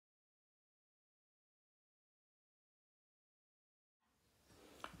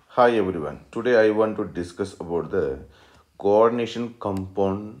Hi everyone. Today I want to discuss about the coordination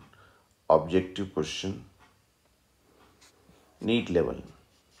compound objective question NEET level.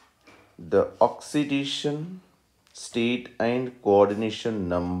 The oxidation state and coordination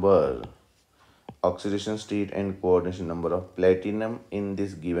number of platinum in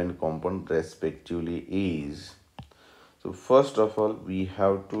this given compound respectively is. So first of all we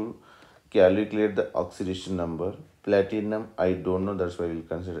have to calculate the oxidation number. Platinum I don't know, that's why we'll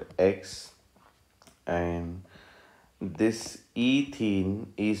consider X, and this ethene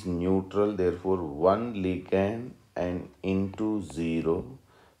is neutral, therefore 1 ligand and into 0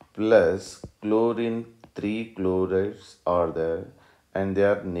 plus chlorine 3 chlorides are there and they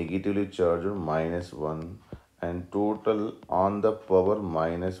are negatively charged -1 and total on the power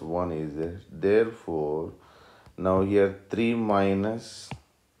 -1 is there. Therefore, now here 3 minus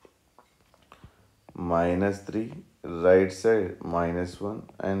 3, right side -1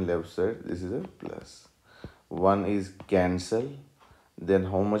 and left side this is a plus. 1 is cancel, then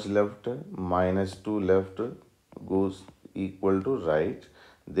how much left? -2 left goes equal to right,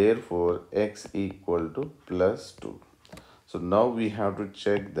 therefore x equal to +2. So now we have to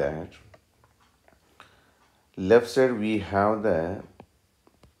check that left side we have the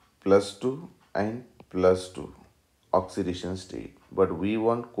 +2 and +2 oxidation state, but we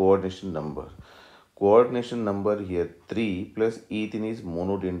want coordination number. Coordination number here 3 plus ethene is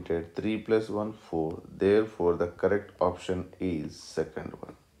monodentate, 3 plus 1 4, therefore the correct option is second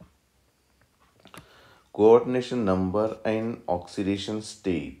one. Coordination number and oxidation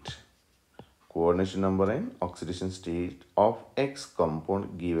state. Coordination number and oxidation state of X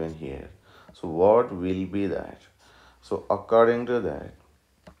compound given here. So what will be that? So according to that,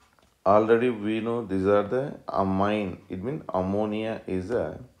 already we know these are the amine. It means ammonia is a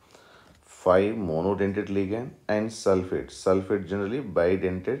 5 monodentate ligand and sulfate generally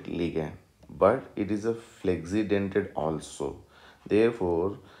bidentate ligand, but it is a flexidentate also.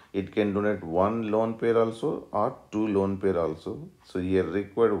 Therefore, it can donate 1 lone pair also or 2 lone pair also. So here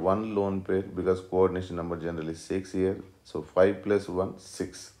required 1 lone pair because coordination number generally 6 here. So 5 plus 1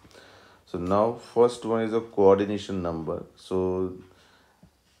 6. So now first one is a coordination number. So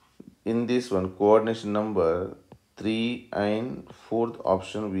in this one coordination number 3 and fourth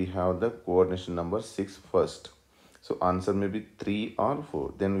option we have the coordination number 6 first. So answer may be 3 or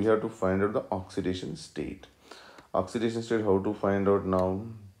 4. Then we have to find out the oxidation state. Oxidation state, how to find out now?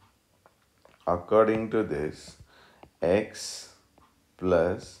 According to this, X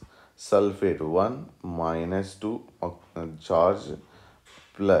plus sulfate 1 minus 2 charge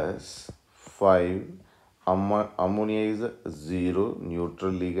plus 5 ammonia is 0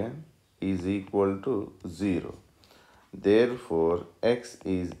 neutral ligand is equal to 0. Therefore, X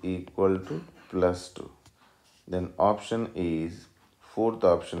is equal to +2. Then option is, fourth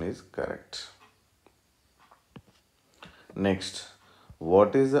option is correct. Next,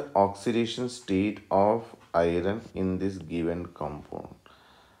 what is the oxidation state of iron in this given compound?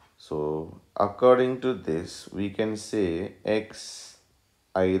 So, according to this, we can say X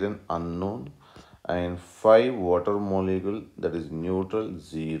iron unknown and 5 water molecule that is neutral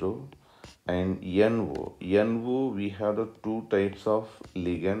 0. And NO we have the two types of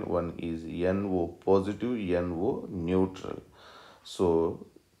ligand. One is NO positive, NO neutral. So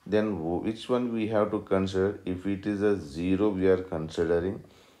then which one we have to consider? If it is a 0 we are considering,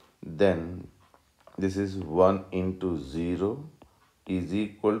 then this is 1 into 0 is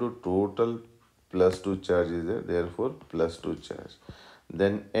equal to total +2 charge is there, therefore +2 charge.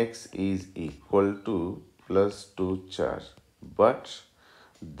 Then X is equal to +2 charge, but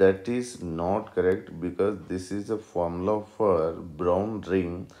that is not correct because this is a formula for brown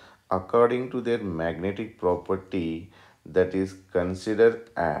ring according to their magnetic property that is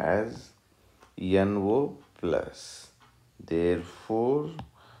considered as NO plus. Therefore,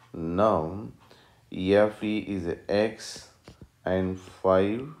 now Fe is X and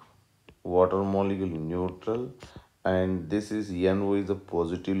 5 water molecule neutral, and this is NO is a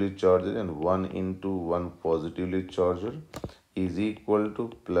positively charged and 1 into 1 positively charged is equal to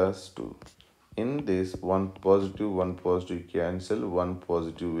 +2. In this, 1 positive cancel, 1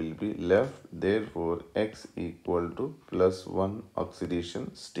 positive will be left. Therefore, X equal to +1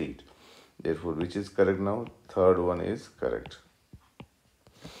 oxidation state. Therefore, which is correct now? Third one is correct.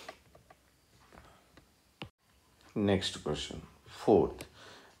 Next question. Fourth,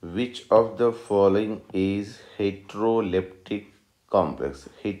 which of the following is heteroleptic complex?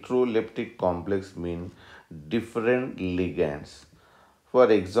 Heteroleptic complex means different ligands. For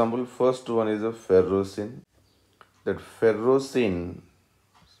example, first one is a ferrocene. That ferrocene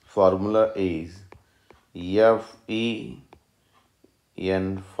formula is Fe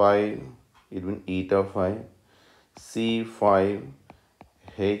N5, it means eta 5, C5,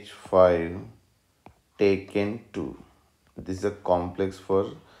 H5 taken 2. This is a complex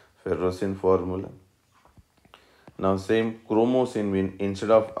for ferrocene formula. Now same chromosine mean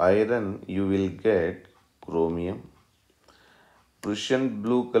instead of iron you will get chromium. Prussian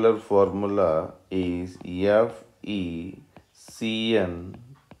blue color formula is FeCN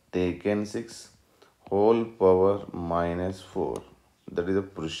taken 6 whole power minus 4. That is a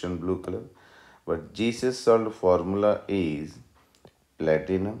Prussian blue color. But Jesus salt formula is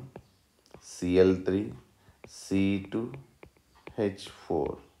platinum Cl3 C2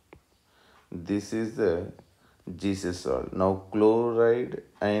 H4. This is the Jesus salt. Now chloride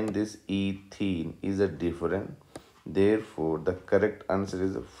and this ethene is a different. Therefore, the correct answer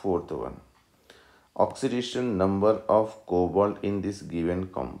is the fourth one. Oxidation number of cobalt in this given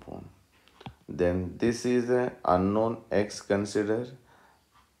compound. Then this is an unknown X consider.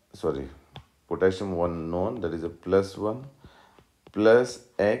 Sorry, potassium one known, that is a +1 plus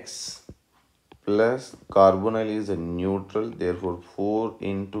X plus carbonyl is a neutral, therefore 4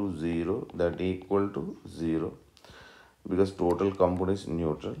 into 0 that equal to 0 because total compound is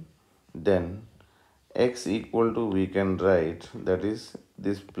neutral. Then X equal to we can write, that is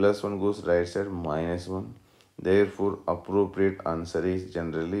this +1 goes right side -1, therefore appropriate answer is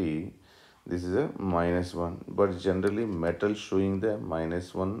generally this is a -1, but generally metal showing the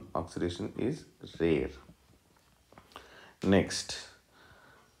 -1 oxidation is rare. Next,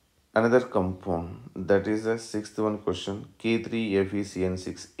 another compound, that is the sixth one question.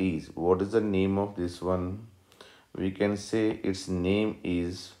 K3FeCN6 is, what is the name of this one? We can say its name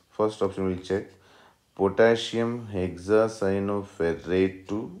is, first option we'll check, potassium hexacyanoferrate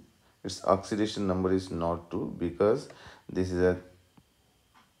 2. Its oxidation number is not 2 because this is a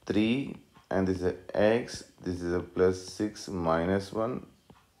 3 and this is a X, this is a +6 -1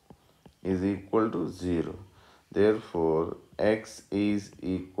 is equal to 0. Therefore, X is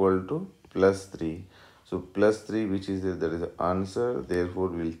equal to +3. So +3, which is there, that is the answer. Therefore,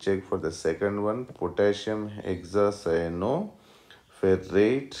 we'll check for the second one, potassium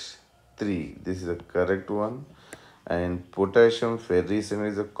hexacyanoferrate 3. This is the correct one. And potassium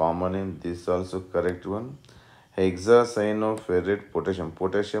ferricyanide is a common name. This is also correct one. Hexacyanoferrate potassium.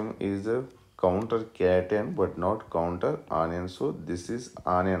 Potassium is a counter cation but not counter anion. So this is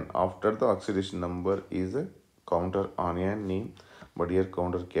anion. After the oxidation number is a counter anion name, but here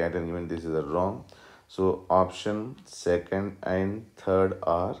counter cation, even this is a wrong. So option second and third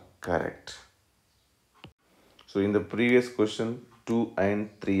are correct. So in the previous question 2 and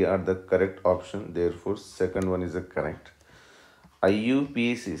 3 are the correct option, therefore second one is the correct.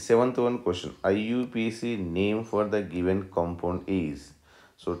 IUPAC, seventh one question, IUPAC name for the given compound is.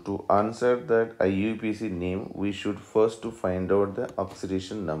 So to answer that IUPAC name, we should first to find out the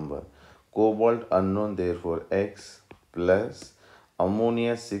oxidation number. Cobalt unknown, therefore X plus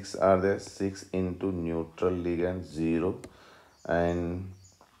ammonia 6 are there, 6 into neutral ligand 0, and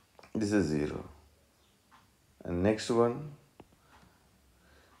this is 0. And next one,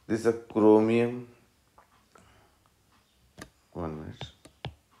 this is a chromium, 1 minute,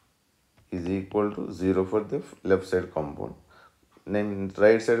 is equal to 0 for the left side compound. Then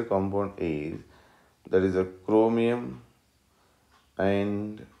right side compound is, that is a chromium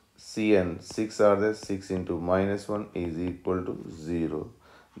and Cn, 6 are there, 6 into -1 is equal to 0.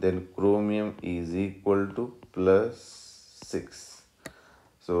 Then chromium is equal to +6.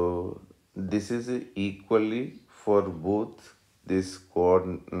 So this is equally for both this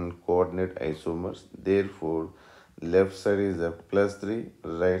coordinate isomers. Therefore, left side is a +3,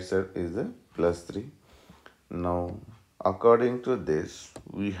 right side is a +3. Now, according to this,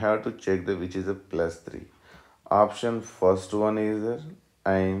 we have to check the which is a +3. Option first one is there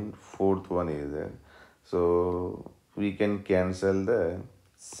and fourth one is there. So we can cancel the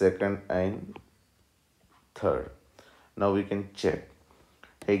second and third. Now we can check.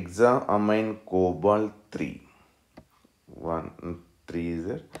 Hexaamine cobalt 3. 3 is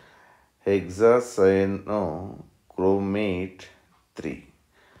there. Hexacyanochromate 3.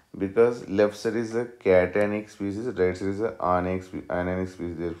 Because left side is a cationic species, right side is a anionic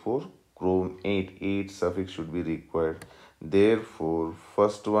species. Therefore, chromate 8 suffix should be required. Therefore,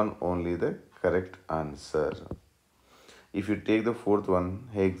 first one only the correct answer. If you take the fourth one,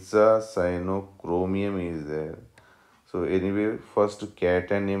 hexacyanochronium is there. So anyway, first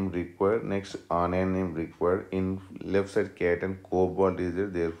cation name required, next anion name required. In left side cation cobalt is there.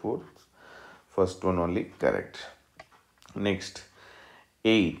 Therefore, first one only correct. Next,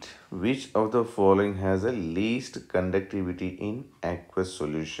 8. Which of the following has a least conductivity in aqueous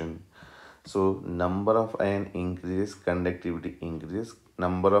solution? So number of ion increases, conductivity increases,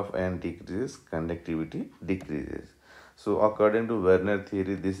 number of ion decreases, conductivity decreases. So according to Werner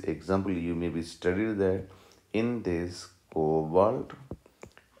theory, this example you may be studied that in this cobalt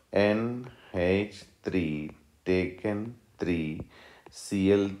NH3 taken 3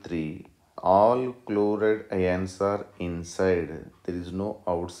 Cl3, all chloride ions are inside. There is no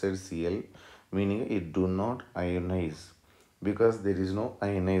outside Cl, meaning it do not ionize because there is no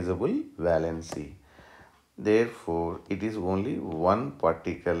ionizable valency. Therefore, it is only one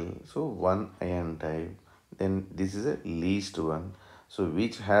particle, so one ion type. Then this is a least one, so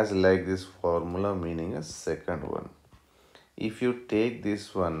which has like this formula, meaning a second one. If you take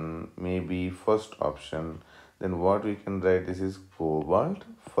this one, maybe first option, then what we can write, this is cobalt.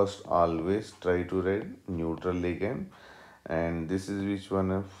 First always try to write neutral ligand, and this is which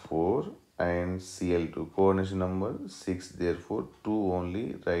one, 4 and Cl2 coordination number 6, therefore 2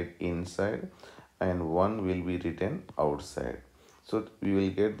 only write inside and 1 will be written outside. So we will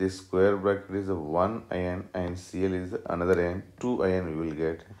get this square bracket is a 1 ion and Cl is another ion, 2 ion we will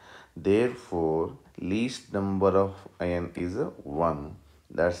get. Therefore least number of ion is a 1.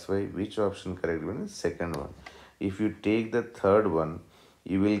 That's why which option correct one is second one. If you take the third one,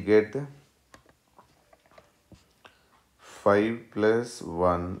 you will get the 5 plus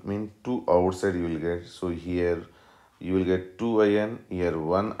 1 mean 2 outside you will get. So here you will get 2 ion, here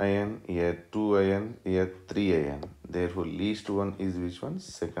 1 ion, here 2 ion, here 3 ion. Therefore least one is which one?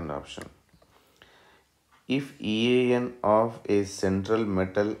 Second option. If EAN of a central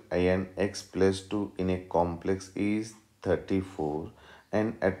metal ion X plus 2 in a complex is 34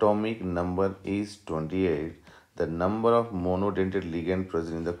 and atomic number is 28, the number of monodentate ligand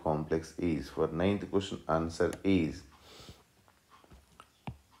present in the complex is, for ninth question answer is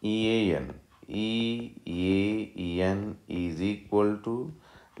EAN. EAN is equal to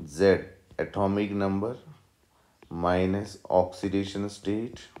Z atomic number minus oxidation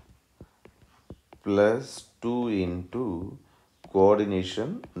state plus 2 into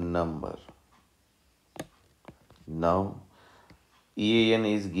coordination number. Now EAN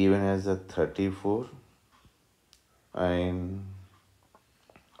is given as a 34 and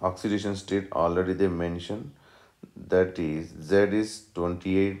oxidation state already they mentioned, that is Z is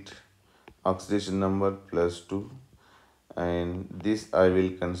 28 oxidation number plus 2, and this I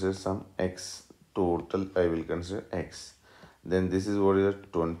will consider some X, total I will consider X. Then this is what is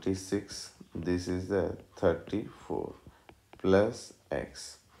 26, this is the 34 plus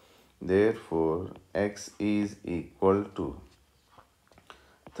X. Therefore X is equal to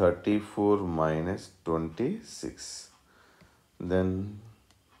 34 minus 26. Then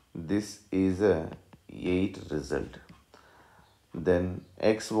this is a 8 result. Then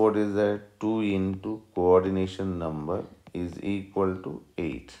X what is that? 2 into coordination number is equal to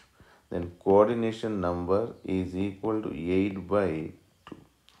 8. Then coordination number is equal to 8 by 2.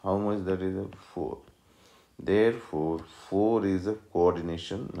 How much that is? 4. Therefore 4 is a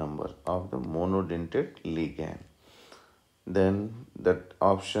coordination number of the monodentate ligand. Then that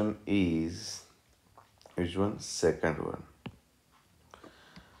option is which one? Second one.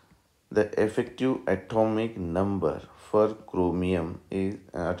 The effective atomic number for chromium is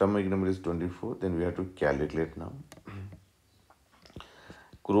atomic number is 24. Then we have to calculate now.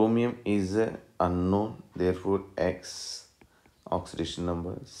 Chromium is unknown, therefore X oxidation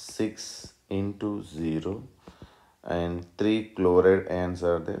number 6 into 0 and 3 chloride ions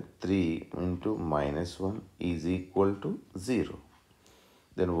are there, 3 into minus 1 is equal to 0.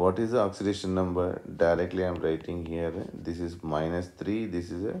 Then what is the oxidation number? Directly I am writing here, this is minus 3,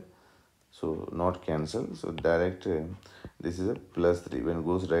 this is a, so not cancel, so direct this is a plus 3, when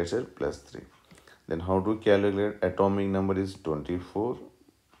goes right side plus 3. Then how to calculate? Atomic number is 24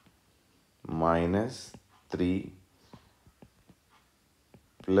 minus 3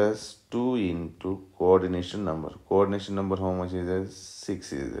 plus 2 into coordination number. Coordination number how much is there?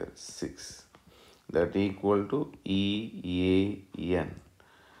 6 is there, 6. That equal to EAN.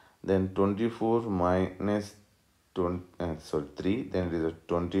 Then 24 minus 3, then it is a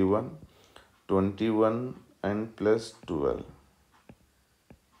 21. 21 and plus 12.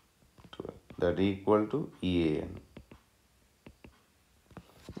 That equal to EAN.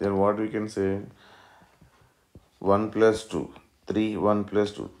 Then what we can say? 1 plus 2. 3, 1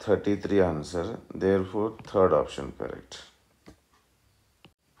 plus 2, 33 answer. Therefore, third option correct.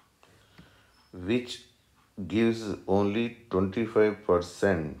 Which gives only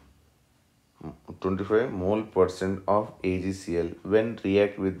 25% 25 mole percent of AgCl when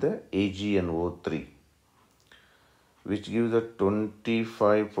react with the AgNO3, which gives a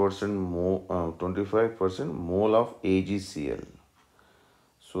 25% mole of AgCl.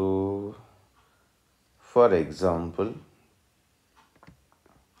 So For example,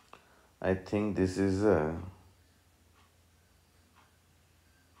 I think this is a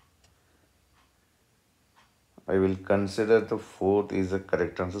I will consider the fourth is the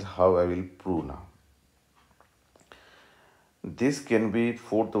correct answer. How I will prove now. This can be,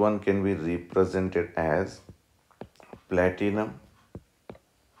 fourth one can be represented as platinum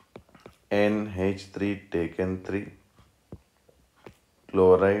NH3 taken 3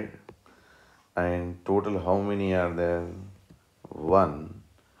 chloride, and total how many are there? 1.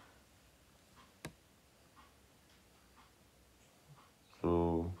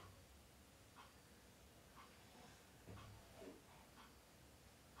 So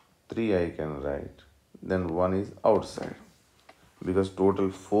 3 I can write. Then 1 is outside because total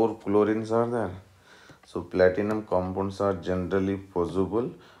 4 chlorines are there. So platinum compounds are generally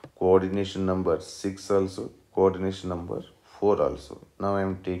possible. Coordination number 6 also, coordination number 4 also. Now I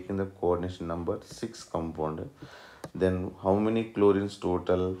am taking the coordination number 6 compound. Then how many chlorines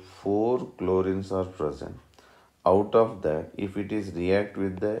total? 4 chlorines are present. Out of that, if it is react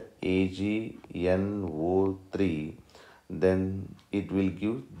with the AgNO3, then it will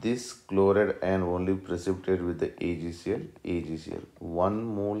give this chloride and only precipitate with the AgCl. 1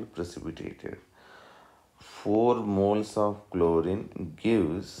 mole precipitated. 4 moles of chlorine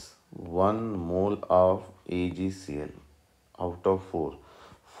gives 1 mole of AgCl out of 4.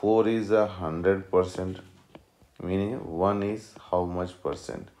 4 is 100%, meaning 1 is how much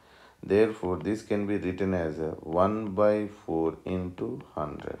percent. Therefore, this can be written as a 1 by 4 into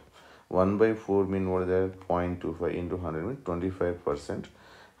 100. 1 by 4 means what is that? 0.25 into 100 means 25%.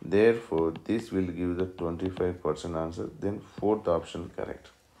 Therefore, this will give the 25% answer. Then fourth option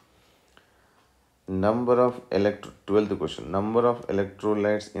correct. Number of 12th question. Number of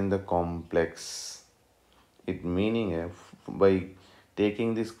electrolytes in the complex. It meaning by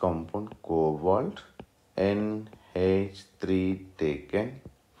taking this compound cobalt NH3 taken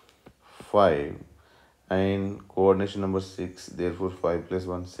 5 and coordination number 6, therefore 5 plus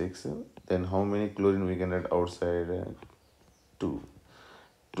 1 6. Then how many chlorine we can write outside? 2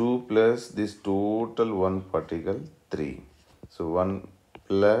 plus this total 1 particle 3. So 1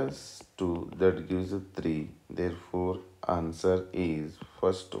 plus 2, that gives a 3. Therefore answer is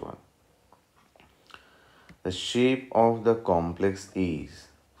first one. The shape of the complex is,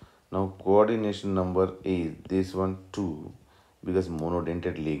 now coordination number is this one 2 because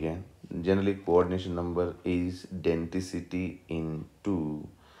monodentate ligand. Generally coordination number is denticity into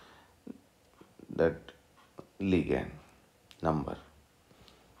that ligand number.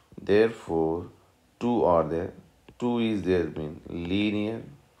 Therefore 2 are there. 2 is there means linear.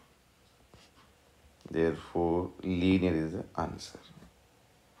 Therefore linear is the answer.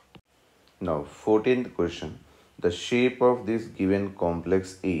 Now 14th question. The shape of this given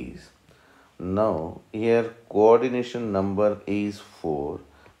complex is, now here coordination number is 4.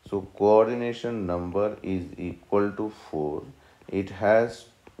 So coordination number is equal to 4. It has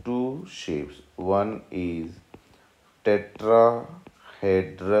two shapes. One is tetrahedral.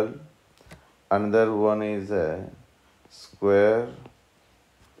 Another one is a square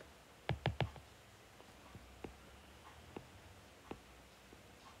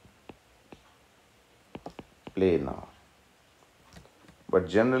planar. But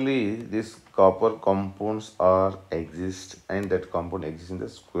generally these copper compounds are exist and that compound exists in the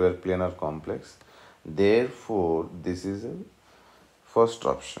square planar complex. Therefore this is a first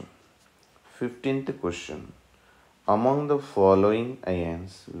option. 15th question. Among the following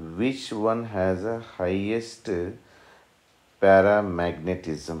ions, which one has a highest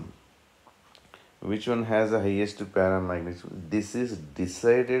paramagnetism? Which one has the highest paramagnetism? This is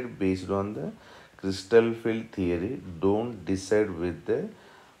decided based on the crystal field theory. Don't decide with the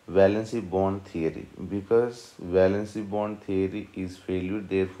valency bond theory because valency bond theory is failure.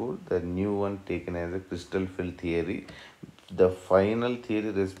 Therefore, the new one taken as a crystal field theory. The final theory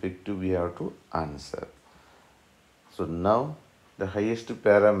respective we have to answer. So now the highest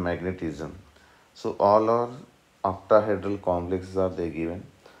paramagnetism. So all our octahedral complexes are they given.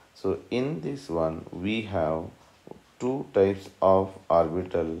 So in this one we have two types of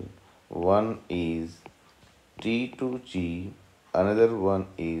orbital. One is T2G, another one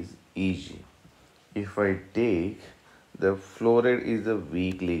is EG. If I take the fluoride is the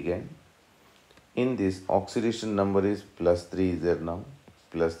weak ligand. In this oxidation number is plus 3 is there now.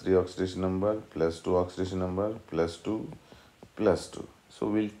 Plus 3 oxidation number, plus 2 oxidation number, plus 2, plus 2. So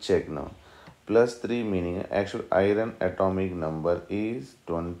we'll check now. Plus 3 meaning actual iron atomic number is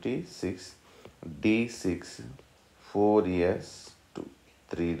 26, D6, 4s2,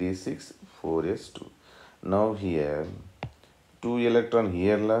 3d6, 4s2. Now here 2 electron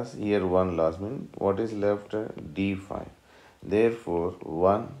here lost, here 1 lost, means what is left? D5. Therefore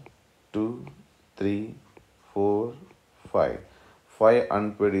 1, 2, 3, 4, 5. 5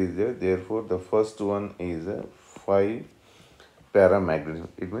 unpaired is there. Therefore the first one is a 5 paramagnetic.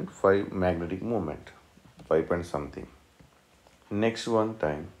 It means 5 magnetic moment. 5 point something. Next one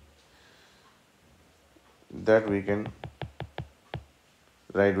time that we can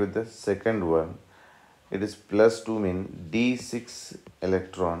write with the second one. It is plus 2 mean D6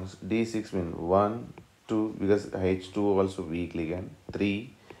 electrons. D6 mean 1, 2 because H2 also weak ligand.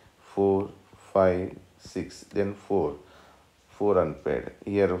 3, 4, 5, 6. Then 4. 4 unpaired.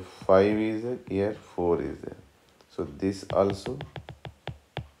 Here 5 is there. Here 4 is there. So this also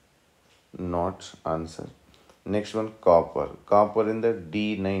not answer. Next one copper. Copper in the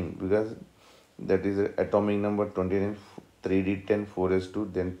D9 because that is atomic number 29. 3d10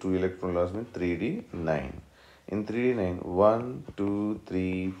 4s2, then 2 electron loss means 3d9. In 3d9 1 2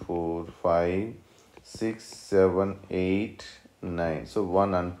 3 4 5 6 7 8 9. So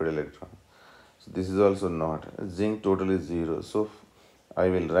 1 unpaired electron. So this is also not. Zinc total is 0. So I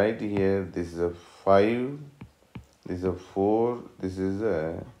will write here this is a 5, this is a 4, this is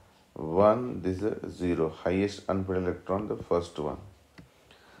a 1, this is a 0. Highest unpaired electron, the first one.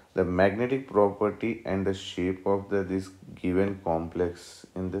 The magnetic property and the shape of this given complex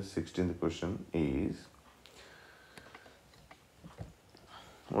in the 16th question is,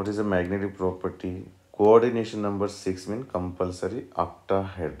 what is the magnetic property? Coordination number 6 means compulsory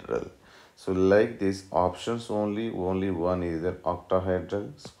octahedral. So like this options only one is there,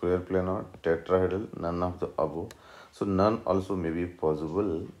 octahedral, square planar, tetrahedral, none of the above. So none also may be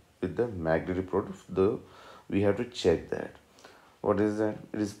possible with the magnetic property. We have to check that. What is that?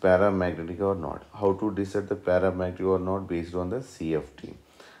 It is paramagnetic or not. How to decide the paramagnetic or not based on the CFT.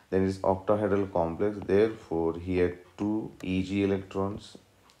 Then it is octahedral complex. Therefore, here 2 Eg electrons,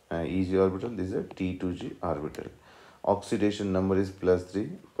 Eg orbital. This is a T2G orbital. Oxidation number is plus 3,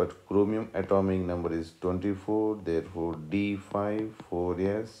 but chromium atomic number is 24. Therefore, D5,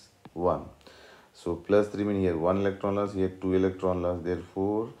 4s, 1. So plus 3 means here 1 electron loss, here 2 electron loss.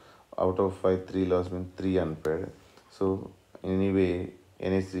 Therefore, out of 5, 3 loss means 3 unpaired. So anyway,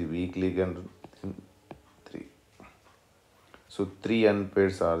 NH3 weak ligand 3. So 3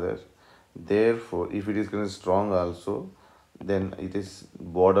 unpairs are there. Therefore, if it is kind of strong also, then it is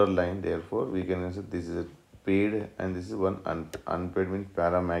borderline. Therefore, we can answer this is a paired and this is one unpaired means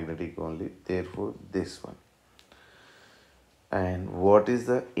paramagnetic only. Therefore, this one. And what is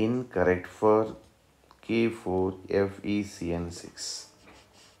the incorrect for K4FeCN6?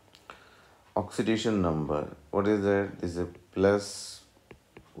 Oxidation number. What is that? This is a plus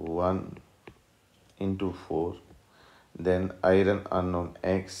 1 into 4. Then iron unknown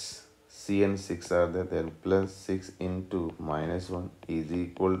X, CN6 are there. Then plus 6 into minus 1 is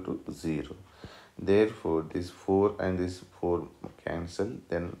equal to 0. Therefore, this 4 and this 4 cancel.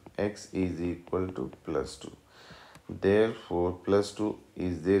 Then X is equal to plus 2. Therefore, plus 2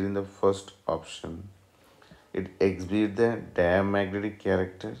 is there in the first option. It exhibits the diamagnetic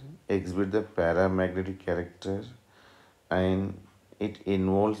character, exhibits the paramagnetic character, and it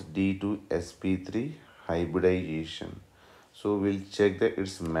involves D2sp3 hybridization. So we'll check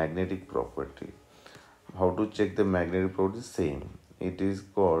its magnetic property. How to check the magnetic property? Same. It is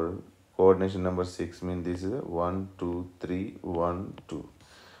called coordination number 6 means this is a 1 2 3 1 2.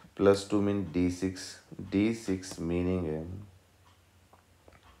 Plus 2 means D6. D6 meaning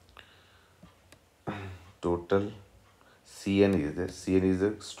total. Cn is there. Cn is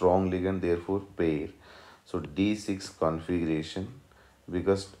a strong ligand, therefore pair. So D6 configuration,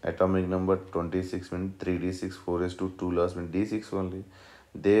 because atomic number 26 means 3d6 4s2 2 loss means D6 only.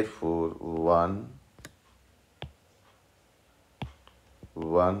 Therefore 1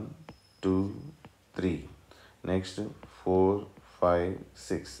 1 2 3. Next 4 5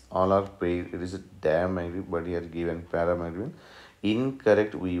 6. All are paired. It is a diamagnetic, but here given paramagnetic.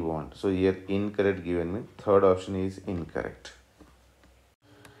 Incorrect we want. So here incorrect given means third option is incorrect.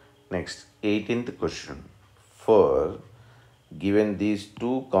 Next, 18th question. For given these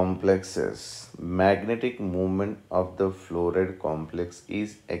two complexes, magnetic moment of the fluoride complex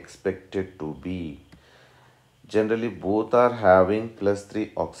is expected to be. Generally, both are having plus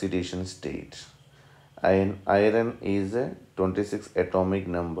 3 oxidation state. And iron is a 26 atomic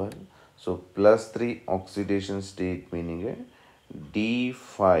number. So plus 3 oxidation state meaning a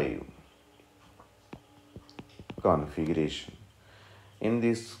D5 configuration. In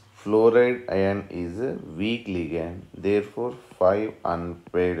this fluoride ion is a weak ligand, therefore 5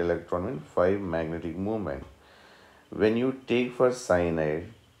 unpaired electron means 5 magnetic moment. When you take for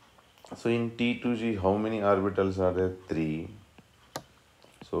cyanide, so in T2G how many orbitals are there? 3.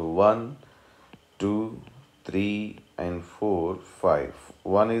 So 1, 2, 3 and 4, 5.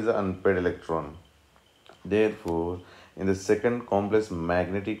 1 is an unpaired electron. Therefore, in the second complex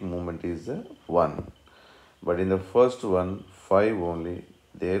magnetic moment is 1. But in the first one, 5 only.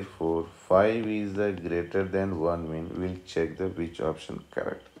 Therefore, 5 is the greater than 1 mean we'll check the which option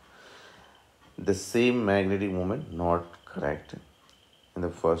correct. The same magnetic moment not correct. In the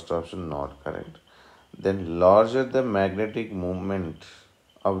first option not correct. Then larger the magnetic moment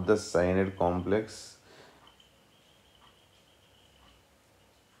of the cyanide complex.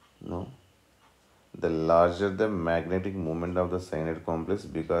 No. The larger the magnetic moment of the cyanide complex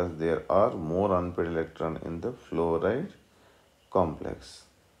because there are more unpaired electrons in the fluoride complex.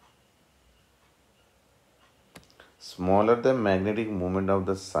 Smaller the magnetic moment of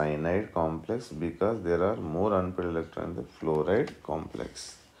the cyanide complex because there are more unpaired electrons in the fluoride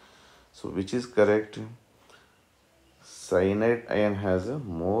complex. So which is correct? Cyanide ion has a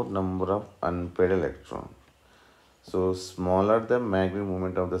more number of unpaired electrons. So smaller the magnetic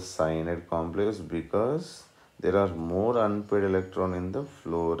moment of the cyanide complex because there are more unpaired electrons in the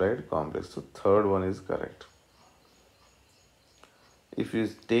fluoride complex. So third one is correct. If you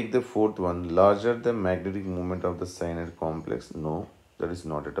take the fourth one, larger the magnetic moment of the cyanide complex, no, that is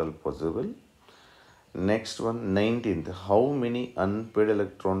not at all possible. Next one, 19th, how many unpaired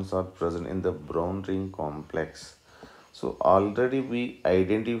electrons are present in the brown ring complex? So already we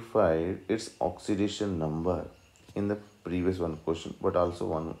identified its oxidation number in the previous one question, but also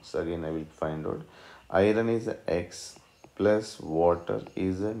once again I will find out. Iron is a X plus water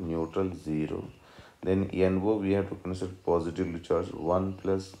is a neutral 0. Then NO we have to consider positively charged 1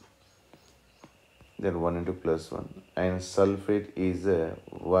 plus, then 1 into plus 1. And sulfate is a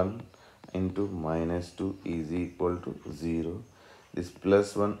 1 into minus 2 is equal to 0. This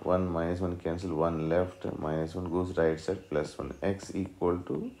plus 1, 1 minus 1 cancel, 1 left, minus 1 goes right side, plus 1. X equal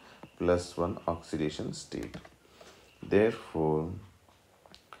to plus 1 oxidation state. Therefore,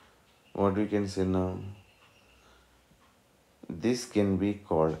 what we can say now? This can be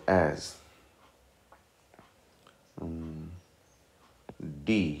called as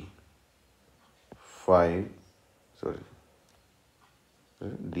D5,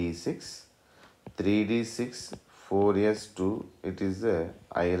 D6, 3D6, 4S2, it is the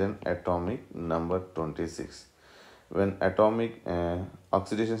iron atomic number 26. When atomic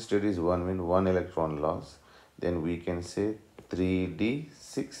oxidation state is 1 mean 1 electron loss, then we can say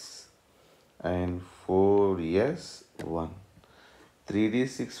 3D6 and 4S1.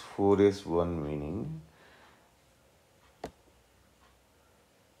 3D6, 4S1 meaning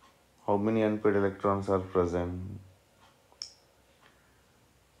how many unpaired electrons are present?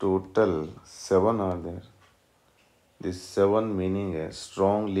 Total 7 are there. This 7 meaning a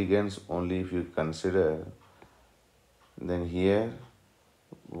strong ligands only if you consider. Then here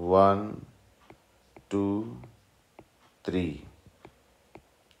 1, 2, 3.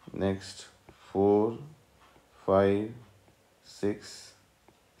 Next 4, 5, 6,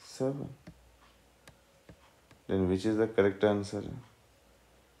 7. Then which is the correct answer?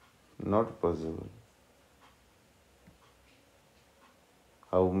 Not possible.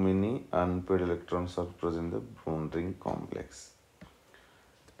 How many unpaired electrons are present in the brown ring complex?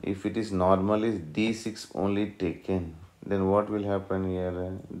 If it is normally D6 only taken, then what will happen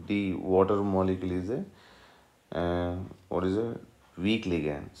here? The water molecule is a weak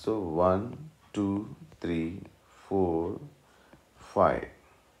ligand. So 1, 2, 3, 4, 5,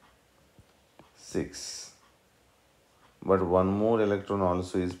 6. But one more electron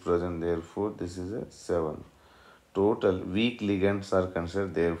also is present, therefore this is a 7. Total weak ligands are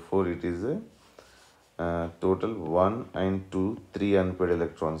considered, therefore it is a total 1 and 2, 3 unpaired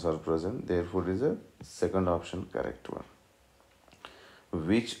electrons are present, therefore it is a second option correct one.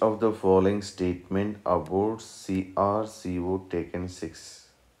 Which of the following statement about CrCO taken 6?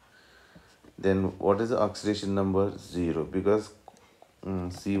 Then what is the oxidation number? 0, because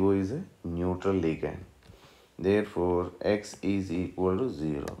CO is a neutral ligand. Therefore, X is equal to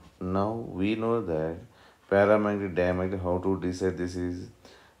 0. Now we know that paramagnetic diamagnetic, how to decide this is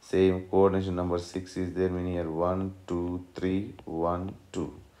same coordination number 6 is there, meaning here 1, 2, 3, 1,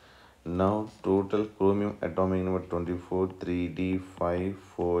 2. Now total chromium atomic number 24, 3D, 5,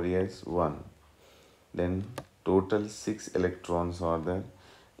 4S, 1. Then total 6 electrons are there.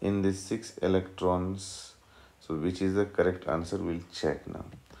 In these 6 electrons, so which is the correct answer? We'll check now.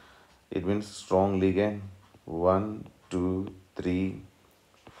 It means strong ligand 1, 2, 3,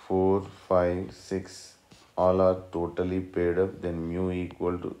 4, 5, 6. All are totally paired up, then mu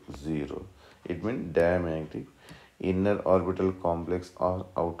equal to 0. It means diamagnetic. Inner orbital complex or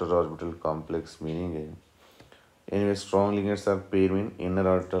outer orbital complex, meaning Anyway, strong ligands are paired in inner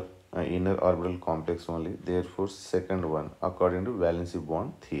orbital complex only. Therefore, second one according to valency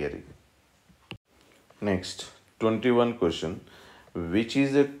bond theory. Next, 21 question. Which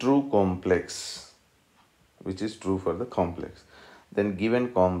is a true complex? Which is true for the complex? Then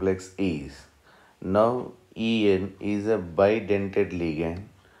given complex is. Now, En is a bidentate ligand.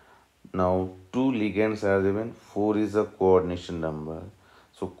 Now, two ligands are given. 4 is a coordination number.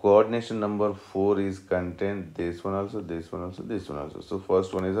 So, coordination number 4 is contained this one also, this one also, this one also. So,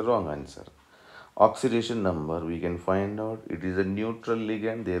 first one is a wrong answer. Oxidation number, we can find out it is a neutral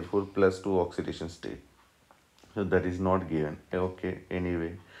ligand, therefore +2 oxidation state. So, that is not given. Okay,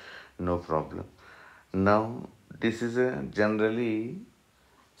 anyway, no problem. Now, this is a generally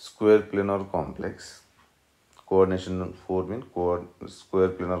square planar complex. Coordination 4 means square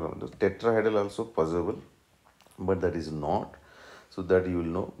planar complex. Tetrahedral also possible, but that is not. So that you will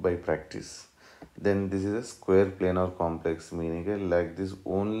know by practice. Then this is a square planar complex, meaning like this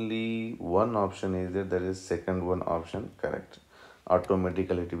only one option is there, that is second one option correct.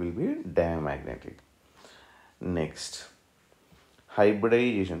 Automatically it will be diamagnetic. Next,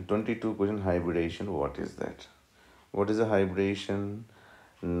 hybridization. 22 question, hybridization. What is that? What is a hybridization?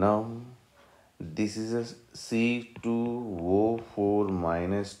 Now this is a C2O4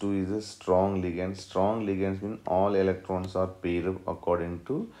 minus 2 is a strong ligand. Strong ligands mean all electrons are paired up according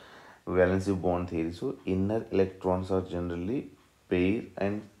to valency bond theory. So inner electrons are generally paired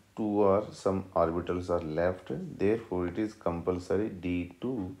and two or some orbitals are left. Therefore it is compulsory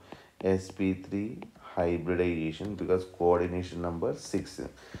D2sp3 hybridization because coordination number 6. It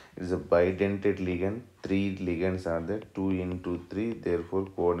is a bidentate ligand. 3 ligands are there, 2 into 3, therefore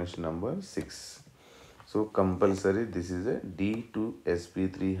coordination number 6. So compulsory this is a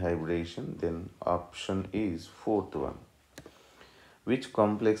D2sp3 hybridization. Then option is fourth one. Which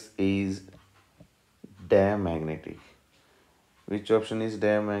complex is diamagnetic? Which option is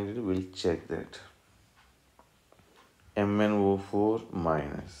diamagnetic? We'll check that. MnO4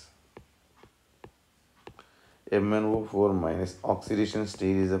 minus. MnO4 minus oxidation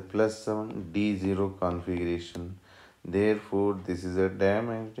state is a +7 D0 configuration. Therefore, this is a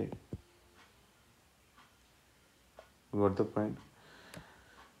diamagnetic. Got the point?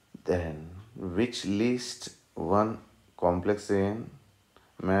 Then, which list one complex AN?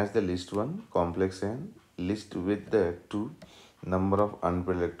 Match the list one complex AN list with the 2 number of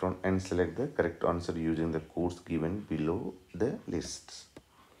unpaired electron and select the correct answer using the codes given below the lists.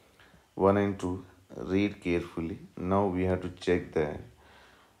 1 and 2. Read carefully. Now we have to check their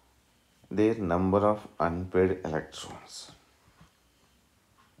number of unpaired electrons.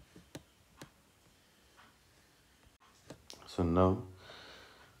 So now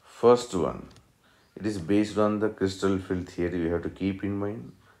first one, it is based on the crystal field theory, we have to keep in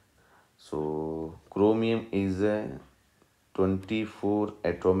mind. So chromium is a 24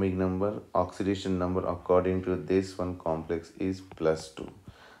 atomic number. Oxidation number according to this one complex is +2.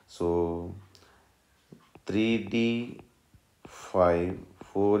 So 3D5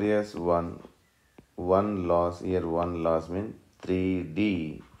 4s1 1 loss here, 1 loss means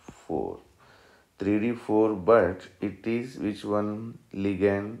 3D4 but it is which one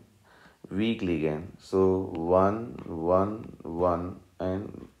ligand? Weak ligand. So 1 1 1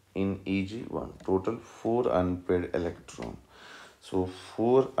 and in EG 1, total 4 unpaired electron. So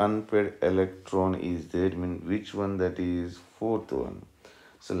 4 unpaired electron is there, mean which one? That is fourth one.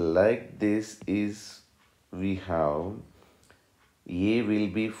 So like this is we have A will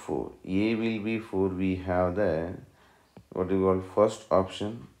be 4. A will be 4. We have the what you call first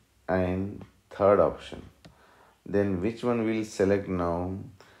option and third option. Then which one will select now?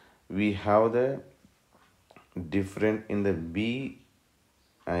 We have the different in the B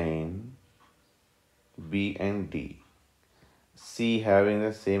and D. C having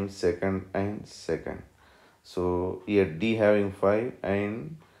the same second and second. So here D having 5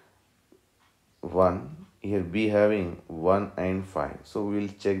 and 1. Here B having 1 and 5. So we will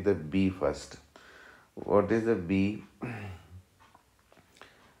check the B first. What is the B?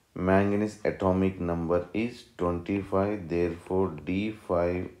 Manganese atomic number is 25. Therefore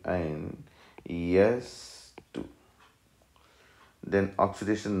D5 and S2. Then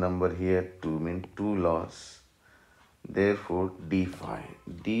oxidation number here 2 means 2 loss. Therefore D5.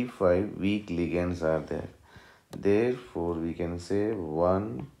 D5 weak ligands are there. Therefore we can say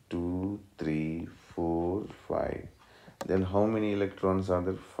 1, 2, 3, 4, 5. Then how many electrons are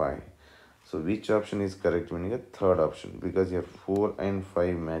there? 5. So which option is correct? Meaning a third option, because here 4 and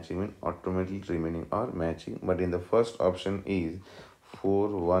 5 matching mean automatically remaining are matching. But in the first option is 4,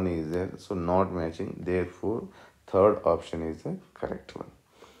 1 is there, so not matching. Therefore third option is the correct one.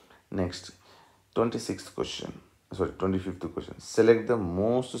 Next, 26th question. sorry, 25th question. Select the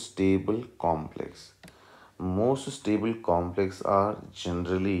most stable complex. Most stable complex are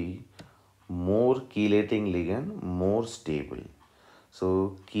generally more chelating ligand, more stable.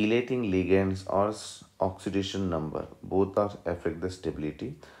 So chelating ligands or oxidation number, both are affect the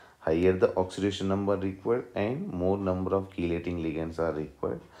stability. Higher the oxidation number required and more number of chelating ligands are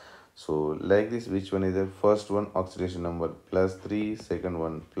required. So like this, which one is the first one? Oxidation number +3, second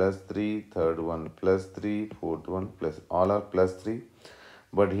one +3, third one +3, fourth one plus, all are +3.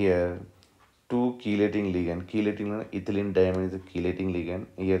 But here two chelating ligand, ethylene diamine is a chelating ligand.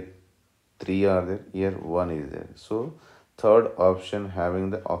 Here three are there, here one is there. So third option having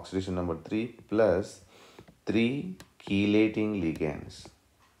the oxidation number 3 plus 3 chelating ligands,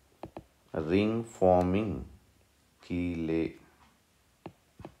 ring forming chelating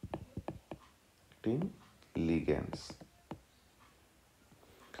ligands.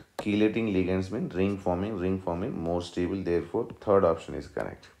 Chelating ligands mean ring forming, more stable. Therefore, third option is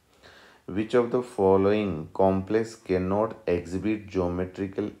correct. Which of the following complex cannot exhibit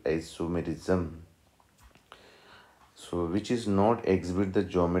geometrical isomerism? So, which is not exhibit the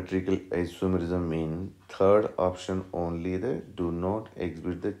geometrical isomerism mean third option only, the do not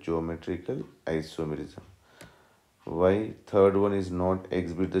exhibit the geometrical isomerism. Why third one is not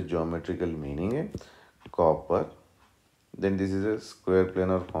exhibit the geometrical meaning? Copper. Then this is a square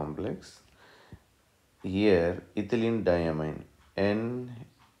planar complex. Here ethylene diamine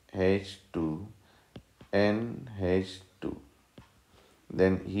NH2 NH2.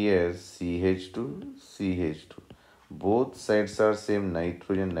 Then here CH2 CH2. Both sides are same,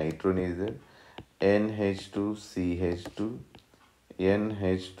 nitrogen is there. NH2 CH2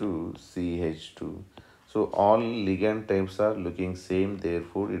 NH2 CH2. So all ligand types are looking same,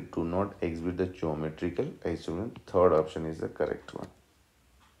 therefore it do not exhibit the geometrical isomerism. Third option is the correct one.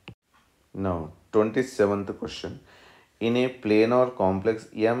 Now 27th question. In a planar complex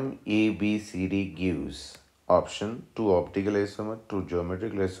MABCD gives option 2 optical isomer, 2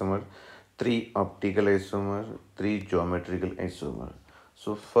 geometrical isomer, 3 optical isomer, 3 geometrical isomer.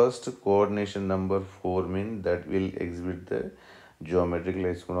 So first coordination number 4 mean that will exhibit the geometrical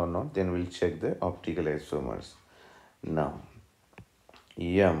isomer or not. Then we'll check the optical isomers. Now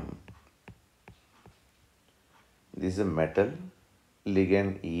M, this is a metal,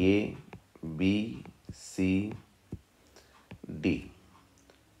 ligand A, B, C, D.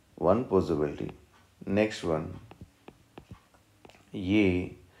 One possibility. Next one,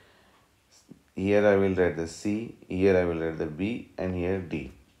 A. Here I will write the C, here I will write the B, and here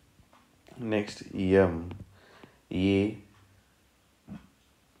D. Next, M, A.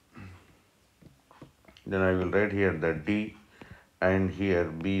 Then I will write here the D, and here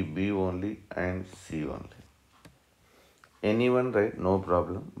B, B only, and C only. Anyone write, no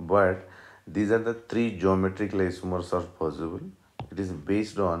problem. But these are the 3 geometrical isomers are possible. It is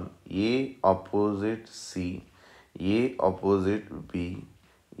based on A opposite C, A opposite B,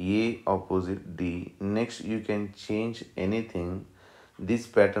 A opposite D. Next you can change anything. This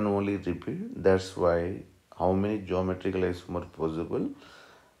pattern only repeat. That's why how many geometrical isomer possible?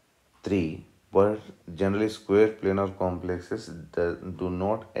 3. But generally square planar complexes do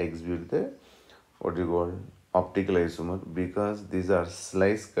not exhibit the what you call optical isomer, because these are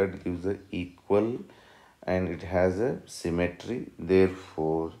slice cut gives the equal and it has a symmetry.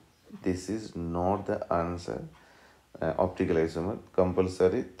 Therefore this is not the answer. Optical isomer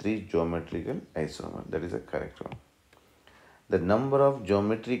compulsory 3 geometrical isomer, that is a correct one. The number of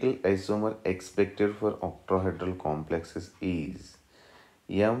geometrical isomer expected for octahedral complexes is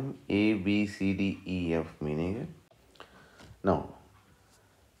M, A, B, C, D, E, F, meaning now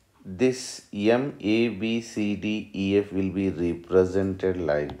this M, A, B, C, D, E, F will be represented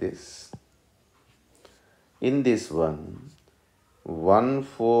like this. In this one, 1,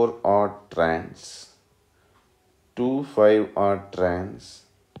 4 are trans, 2, 5 are trans,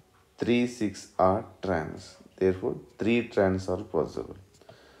 3, 6 are trans. Therefore, 3 trans are possible.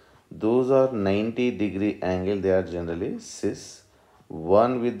 Those are 90-degree angle, they are generally cis.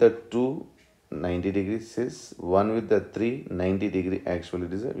 1 with the 2, 90 degree cis, 1 with the 3, 90 degree. Actually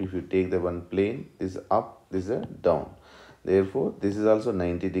it is if you take the one plane, this is up, this is down. Therefore this is also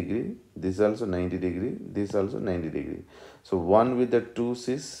 90 degree, this is also 90 degree, this is also 90 degree. So 1 with the 2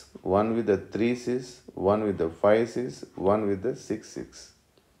 cis, 1 with the 3 cis, 1 with the 5 cis, 1 with the 6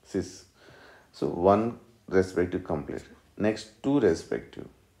 cis. So 1 respective complete. Next 2 respective.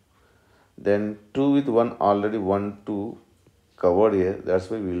 Then 2 with 1 already 1, 2 covered here, that's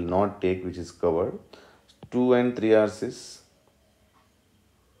why we will not take which is covered. 2 and 3 are cis,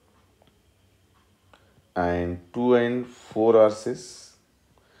 and 2 and 4 are cis.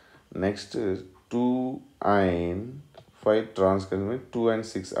 Next 2 and 5 trans means 2 and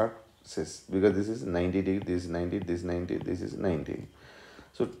 6 are cis, because this is 90 degree, this is 90, this is 90, this is 90.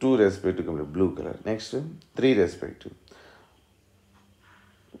 So 2 respective complete blue color. Next 3 respective.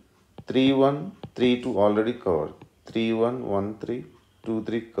 3 1 3 2 already covered. 3 1 1 3 2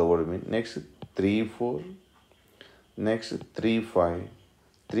 3 covered mean. Next 3 4. Next 3 5.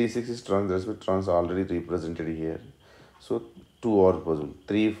 3 6 is trans respect, trans already represented here. So 2 are possible.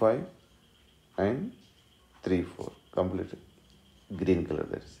 3 5 and 3 4 completed. Green color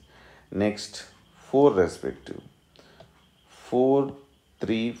that is. Next 4 respective. 4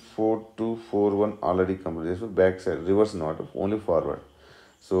 3 4 2 4 1 already completed. So back side, reverse not, only forward.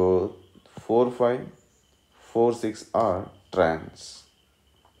 So 4 5 4 6 are trans.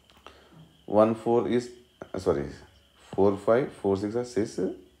 1 4 is sorry, 4 5 4 6 are cis,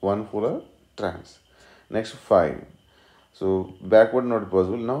 1 4 are trans. Next 5. So backward not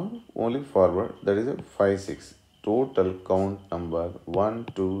possible, now only forward, that is a 5 6. Total count number 1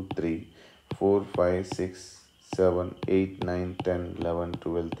 2 3 4 5 6 7 8 9 10 11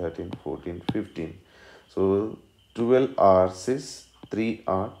 12 13 14 15. So 12 are cis, 3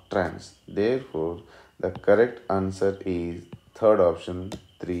 are trans. Therefore the correct answer is third option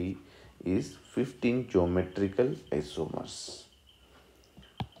 3 is 15 geometrical isomers.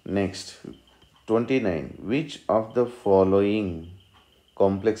 Next 29. Which of the following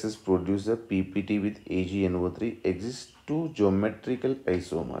complexes produce a PPT with AgNO3 exists two geometrical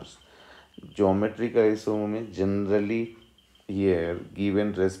isomers? Geometrical isomer means generally here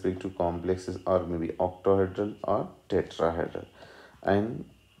given respect to complexes are maybe octahedral or tetrahedral, and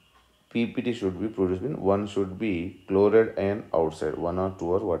PPT should be produced means one should be chloride ion outside, 1 or 2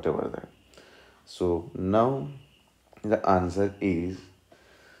 or whatever that. So now the answer is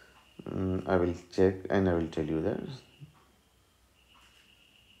I will check and I will tell you that.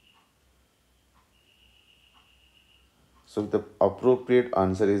 So the appropriate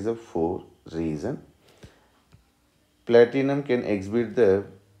answer is the 4 reason. Platinum can exhibit the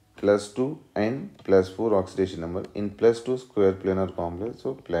 +2 and +4 oxidation number in +2 square planar complex.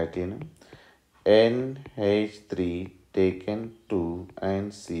 So platinum NH3 taken 2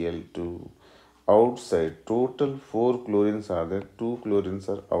 and Cl2 outside. Total 4 chlorines are there, 2 chlorines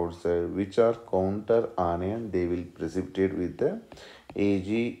are outside, which are counter anion. They will precipitate with the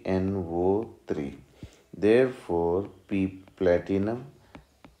AgNO3. Therefore platinum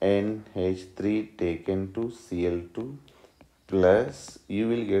NH3 taken to Cl2 plus you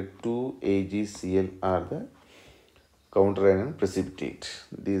will get 2 AgCl are the counter anion precipitate.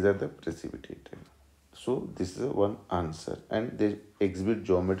 These are the precipitate. So this is one answer, and they exhibit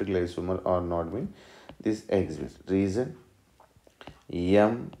geometrical isomer or not mean this exhibits. Reason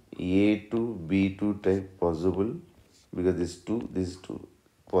M A2 B2 type possible because this 2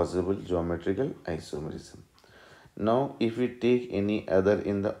 possible geometrical isomerism. Now if we take any other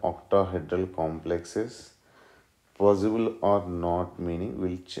in the octahedral complexes, possible or not meaning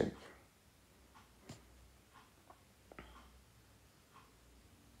we'll check.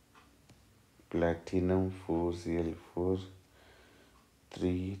 Platinum 4Cl4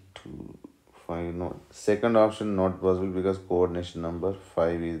 3 2 5 not. Second option not possible because coordination number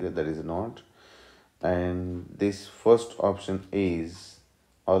 5 is there, that is not. And this first option is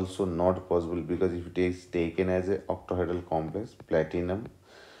also not possible because if it is taken as a octahedral complex, platinum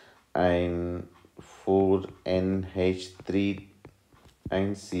and 4NH3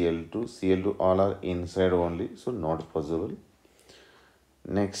 and Cl2 all are inside only, so not possible.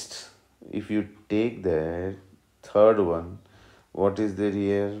 Next, if you take the third one, what is there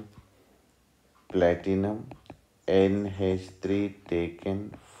here? Platinum NH3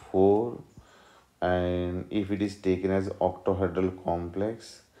 taken 4, and if it is taken as octahedral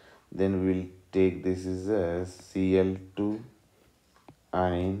complex, then we will take this is a Cl2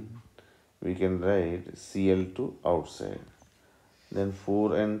 and we can write Cl2 outside. Then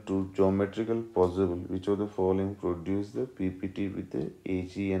 4 and 2 geometrical possible, which of the following produce the PPT with the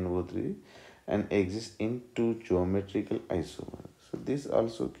AgNO3 and exist in 2 geometrical isomers. So this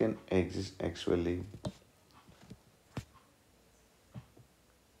also can exist actually.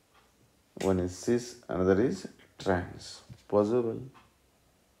 One is cis, another is trans. Possible.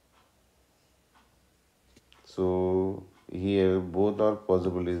 So here both are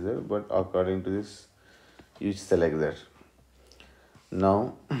possible is there, but according to this you select that.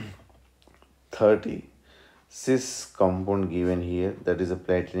 Now 30 cis compound given here, that is a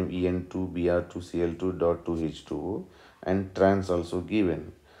platinum En2Br2Cl2.2H2O, and trans also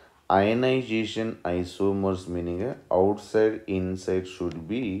given. Ionization isomers meaning outside inside should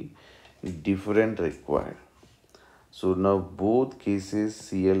be different required. So now both cases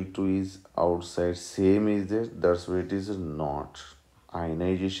Cl2 is outside, same is there, that's why it is not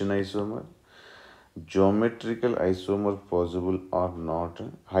ionization isomer. Geometrical isomer possible or not,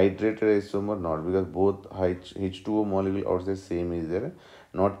 hydrated isomer not, because both H2O molecule outside same is there,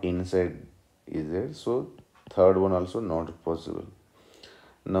 not inside is there. So third one also not possible.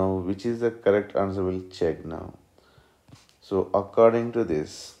 Now which is the correct answer, we'll check now. So according to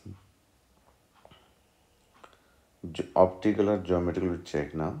this, optical or geometrical, we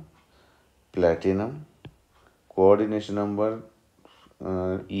check now. Platinum, coordination number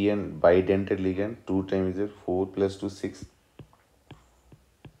En bidentate ligand, 2 times is 4 plus 2 6.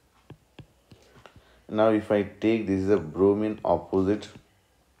 Now if I take this is a bromine opposite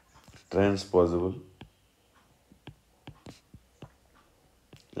transposable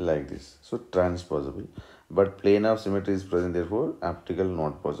like this, so transposable, but plane of symmetry is present, therefore optical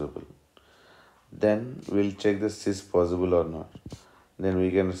not possible. Then we'll check the cis possible or not. Then we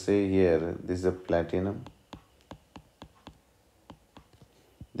can say here this is a platinum,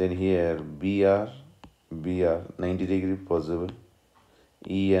 then here Br 90 degree possible,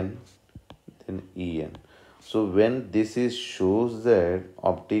 En, then En. So when this is shows that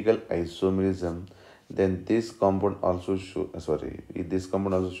optical isomerism, then this compound also this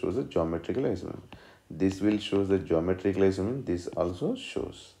compound also shows a geometrical isomerism. This will show the geometrical isomerism, this also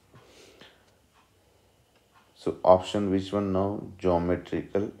shows. So option which one now?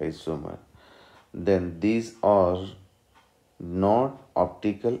 Geometrical isomer. Then these are not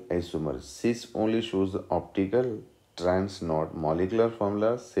optical isomers. Cis only shows the optical, trans not. Molecular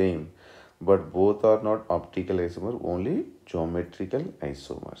formula same, but both are not optical isomer, only geometrical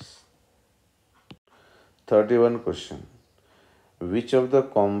isomers. 31 question. Which of the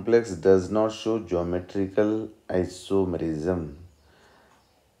complex does not show geometrical isomerism?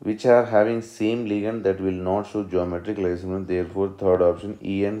 Which are having same ligand that will not show geometrical isomerism. Therefore, third option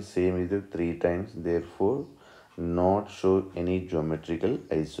En same is the 3 times. Therefore, not show any geometrical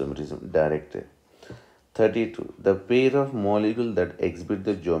isomerism directly. 32. The pair of molecules that exhibit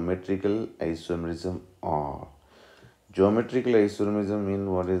the geometrical isomerism are. Geometrical isomerism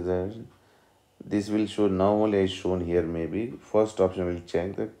mean what is that? This will show now only is shown here maybe. First option will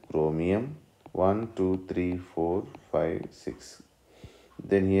check the chromium 1, 2, 3, 4, 5, 6.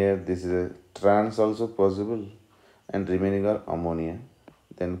 Then here this is a trans also possible and remaining are ammonia.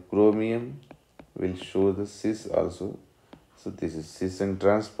 Then chromium will show the cis also. So this is cis and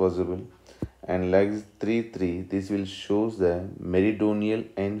trans possible. And like 3, 3, this will shows the meridional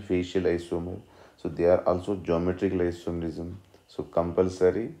and facial isomer. So they are also geometrical isomerism. So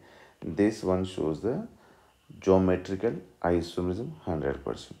compulsory, this one shows the geometrical isomerism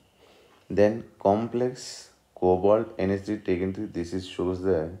 100%. Then complex cobalt NH3 taken to this is shows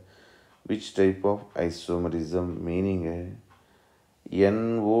the which type of isomerism, meaning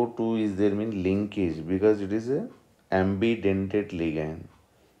NO2 is there mean linkage, because it is a ambidentate ligand.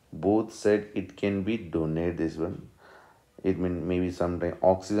 Both side it can be donate this one. It mean maybe sometime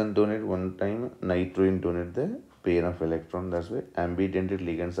oxygen donate one time, nitrogen donate the pair of electron. That's why ambidentate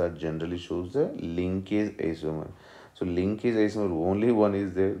ligands are generally shows the linkage isomer. So linkage isomer only one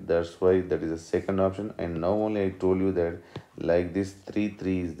is there. That's why that is the second option. And now only I told you that like this 3,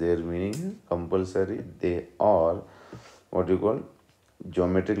 3 is there, meaning compulsory they are what you call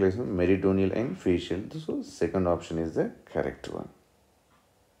geometrical isomer, meridional and facial. So second option is the correct one.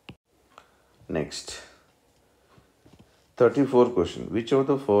 Next. 34 question. Which of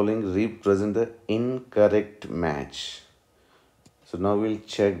the following represent the incorrect match? So now we'll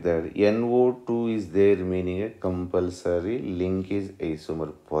check that NO2 is there, meaning a compulsory linkage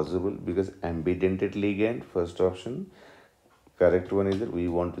isomer possible because ambidentate ligand, first option. Correct one is that we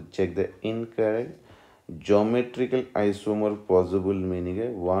want to check the incorrect. Geometrical isomer possible, meaning a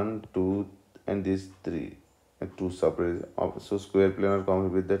 1, 2 and this 3. 2 separate. So square planar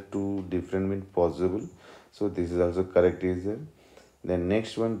complex with the 2 different mean possible. So this is also correct is there. Then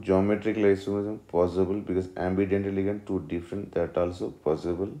next one, geometrical isomerism possible because ambidentate ligand 2 different, that also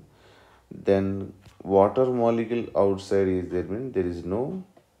possible. Then water molecule outside is there, mean there is no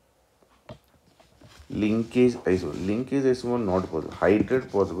linkage isomer. Linkage isomer not possible.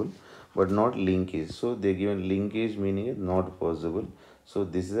 Hydrate possible but not linkage. So they given linkage meaning is not possible. So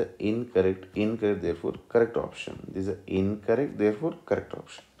this is a incorrect, therefore correct option. This is a incorrect, therefore correct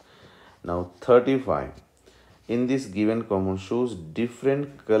option. Now 35. In this given compound shows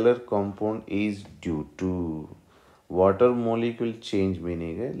different color compound is due to water molecule change,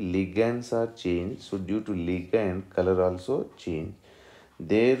 meaning ligands are changed. So due to ligand color also change.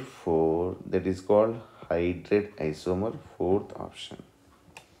 Therefore that is called hydrate isomer, fourth option.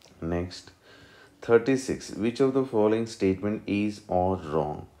 Next 36. Which of the following statement is or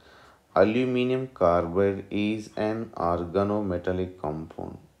wrong? Aluminium carbide is an organometallic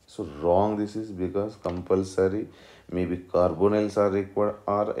compound. So wrong this is, because compulsory maybe carbonyls are required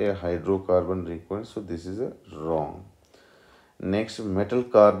or a hydrocarbon required. So this is a wrong. Next, metal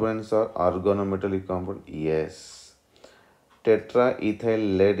carbons are organometallic compound. Yes.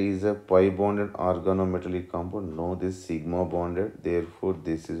 Tetraethyl lead is a pi bonded organometallic compound. No, this is sigma bonded. Therefore,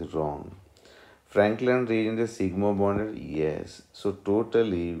 this is wrong. Franklin reagent is sigma bonded. Yes. So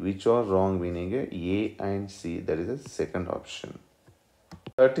totally, which are wrong? Meaning A and C. That is the second option.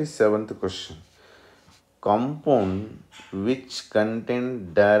 37th question. Compound which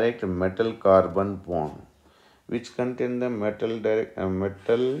contain direct metal carbon bond, which contain the metal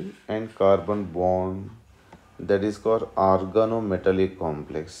and carbon bond, that is called organometallic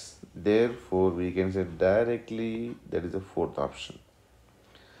complex. Therefore we can say directly that is the fourth option.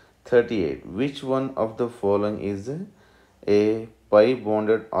 38. Which one of the following is a pi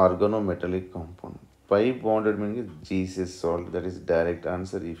bonded organometallic compound? Pi bonded means Jesus salt, that is direct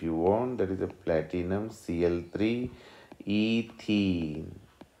answer. If you want, that is a platinum Cl3 ethene.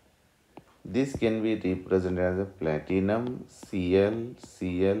 This can be represented as a platinum Cl,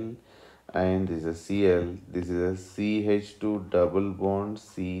 and this is a Cl. This is a CH2 double bond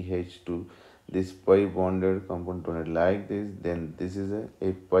CH2. This pi bonded compound donated like this. Then this is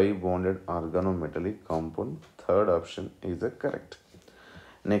a pi bonded organometallic compound. Third option is the correct.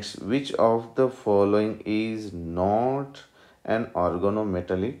 Next, which of the following is not an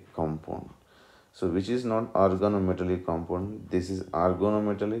organometallic compound? So which is not organometallic compound? This is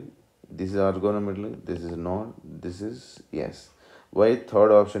organometallic. This is organometallic. This is not. This is yes. Why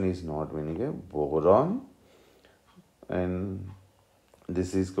third option is not? Meaning a boron, and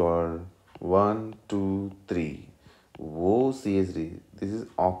this is called 1, 2, 3. OCH3. This is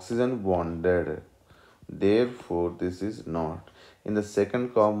oxygen bonded. Therefore, this is not. In the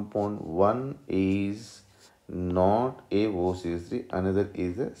second compound, one is not a OCH3, another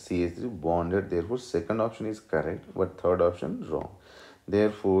is a CH3 bonded. Therefore, second option is correct, but third option wrong.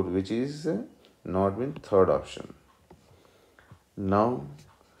 Therefore, which is not mean third option. Now,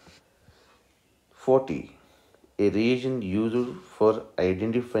 40. A reagent used for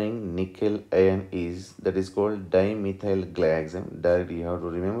identifying nickel ion is, that is called dimethylglyaxime. Directly you have to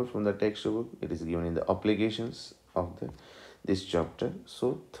remember from the textbook. It is given in the applications of this chapter.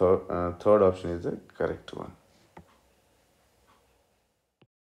 So third option is the correct one.